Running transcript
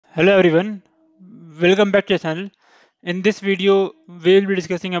Hello everyone, welcome back to the channel. In this video, we will be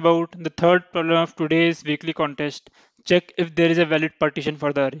discussing about the third problem of today's weekly contest. Check if there is a valid partition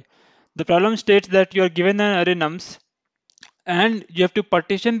for the array. The problem states that you are given an array nums and you have to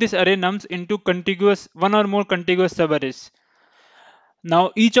partition this array nums into contiguous one or more contiguous subarrays.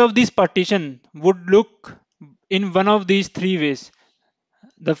 Now each of these partition would look in one of these three ways.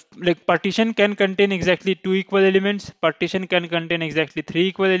 The partition can contain exactly two equal elements, partition can contain exactly three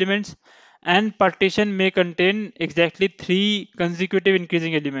equal elements, and partition may contain exactly three consecutive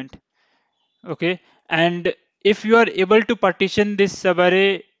increasing element. Okay, and if you are able to partition this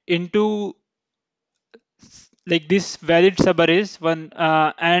subarray into like this valid subarrays one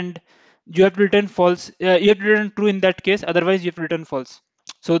and you have to return false, you have to return true in that case, otherwise you have to return false.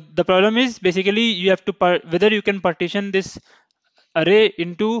 So the problem is basically you have to whether you can partition this array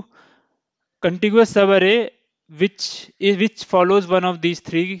into contiguous subarray which follows one of these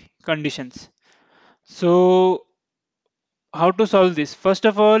three conditions. So how to solve this? First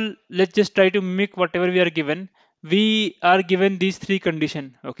of all, let's just try to mimic whatever we are given. We are given these three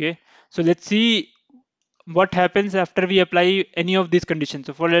conditions. Okay, so let's see what happens after we apply any of these conditions.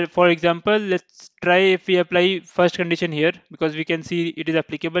 So for example, let's try if we apply first condition here, because we can see it is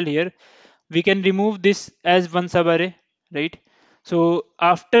applicable here. We can remove this as one subarray, right? So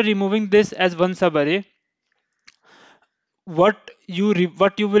after removing this as one subarray, what you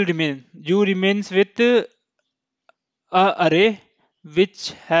will remain? You remains with a array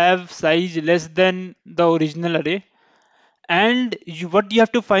which have size less than the original array, and what you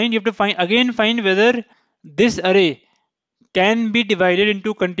have to find, you have to find whether this array can be divided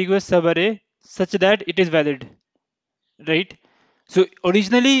into contiguous subarray such that it is valid, right? So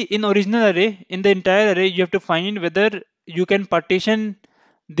originally in original array, in the entire array, you have to find whether you can partition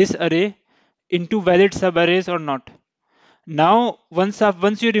this array into valid subarrays or not. Now once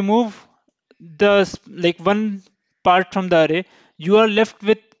you remove the like one part from the array, you are left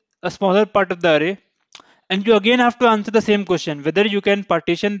with a smaller part of the array, and you again have to answer the same question whether you can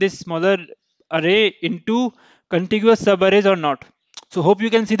partition this smaller array into contiguous subarrays or not. So hope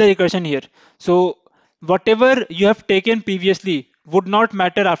you can see the recursion here. So whatever you have taken previously would not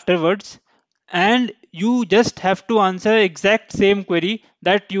matter afterwards, and you just have to answer exact same query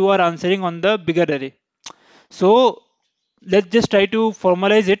that you are answering on the bigger array. So let's just try to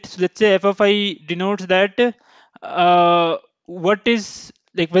formalize it. So let's say f of I denotes that what is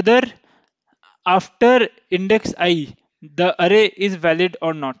like whether after index I the array is valid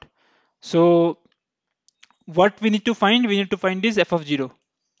or not. So what we need to find, we need to find is f of 0.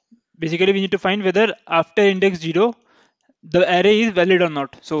 Basically we need to find whether after index 0 the array is valid or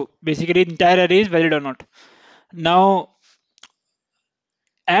not. So basically the entire array is valid or not. Now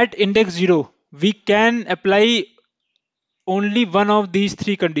at index 0 we can apply only one of these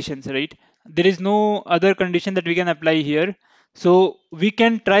three conditions, right? There is no other condition that we can apply here. So we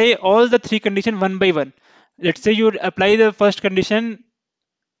can try all the three conditions one by one. Let's say you apply the first condition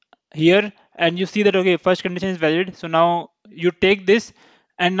here and you see that okay, first condition is valid. So now you take this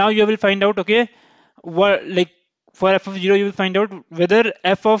and now you will find out okay, what like for f of 0 you will find out whether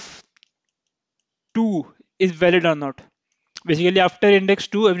f of 2 is valid or not. Basically after index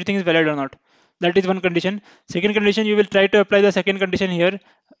 2 everything is valid or not. That is one condition. Second condition, you will try to apply the second condition here.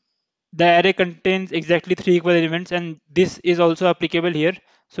 The array contains exactly three equal elements, and this is also applicable here.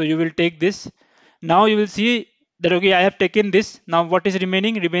 So you will take this. Now you will see that okay, I have taken this. Now what is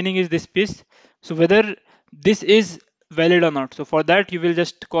remaining? Remaining is this piece. So whether this is valid or not. So for that you will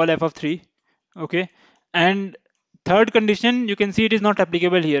just call f of 3. Okay. And third condition, you can see it is not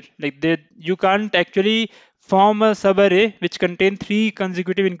applicable here. Like you can't actually form a subarray which contain three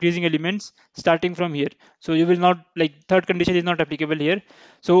consecutive increasing elements starting from here. So you will not, like, third condition is not applicable here.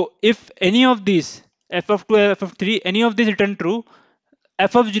 So if any of these f of 2, f of 3, any of these return true,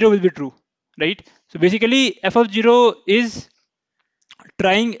 f of 0 will be true, right? So basically f of 0 is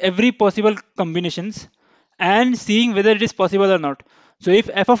trying every possible combinations and seeing whether it is possible or not. So if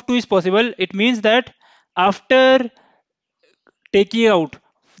f of 2 is possible, it means that after taking out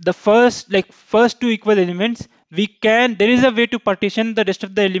the first two equal elements, there is a way to partition the rest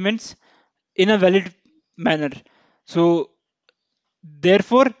of the elements in a valid manner. So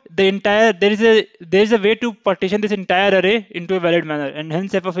therefore there is a way to partition this entire array into a valid manner, and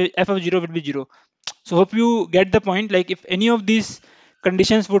hence f of 0 will be 0. So hope you get the point. Like if any of these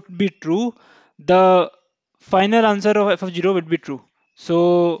conditions would be true, the final answer of f of 0 would be true.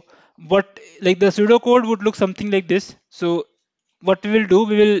 So what, like, the pseudo code would look something like this. So what we will do,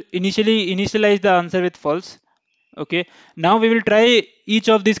 we will initialize the answer with false. Okay, now we will try each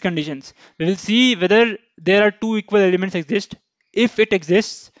of these conditions. We will see whether there are two equal elements exist. If it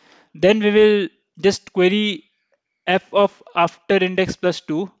exists, Then we will just query f of after index plus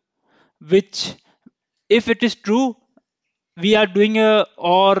 2, which if it is true, we are doing a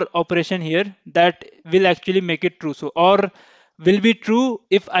or operation here that will actually make it true. So or will be true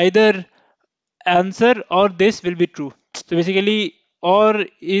if either answer or this will be true. So basically or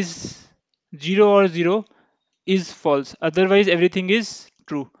is 0 or 0 is false, otherwise everything is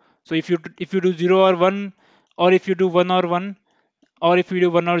true. So if you do 0 or 1, or if you do 1 or 1, or if you do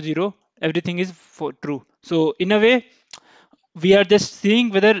 1 or 0, everything is true. So in a way, we are just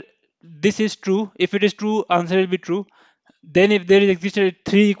seeing whether this is true. If it is true, answer will be true. Then if there is existed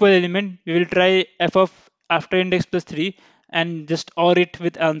three equal element, we will try f of after index plus 3 and just or it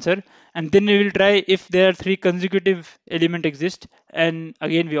with answer. And then we will try if there are three consecutive element exist, and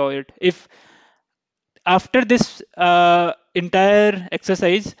again we or it. If after this entire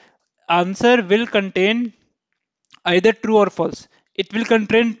exercise, answer will contain either true or false. It will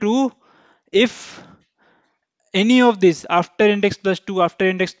contain true if any of this after index plus 2, after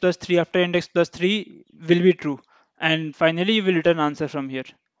index plus 3, after index plus 3 will be true. And finally, you will return answer from here.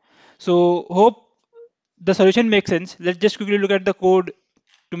 So hope the solution makes sense. Let's just quickly look at the code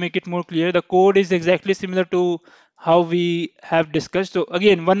to make it more clear. The code is exactly similar to how we have discussed. So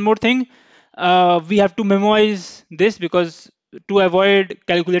again, one more thing, we have to memorize this because to avoid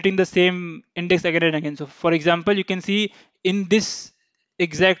calculating the same index again and again. So for example, you can see in this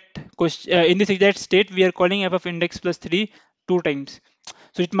exact question, in this exact state, we are calling f of index plus 3 two times.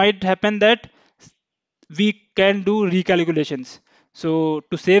 So it might happen that we can do recalculations. So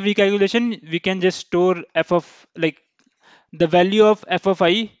to save recalculation, we can just store f of like the value of f of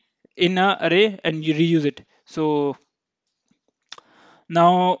I in a array and you reuse it. So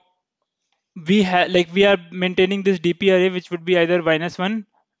now we are maintaining this dp array, which would be either -1,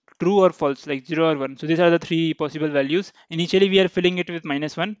 true or false, like 0 or 1. So these are the three possible values. Initially we are filling it with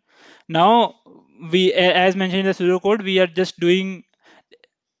 -1. Now as mentioned in the pseudo code, we are just doing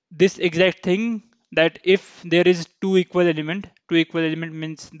this exact thing, that if there is two equal element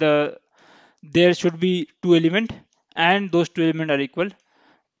means there should be two element and those two element are equal.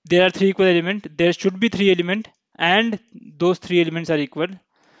 There are three equal element, there should be three element and those three elements are equal.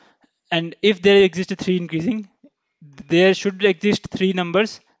 And if there exists three increasing, there should exist three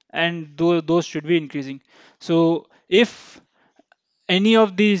numbers and those should be increasing. So if any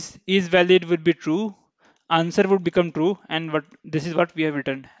of these is valid would be true, answer would become true, and what this is what we have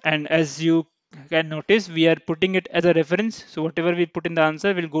written. And as you can notice, we are putting it as a reference, so whatever we put in the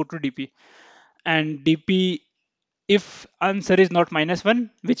answer will go to dp. And dp, if answer is not -1,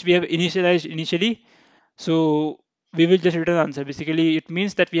 which we have initialized initially, so we will just return answer. Basically it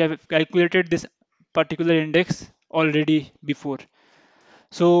means that we have calculated this particular index already before.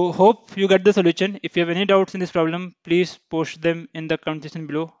 So hope you get the solution. If you have any doubts in this problem, please post them in the comment section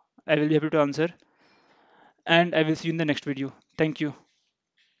below. I will be able to answer, and I will see you in the next video. Thank you.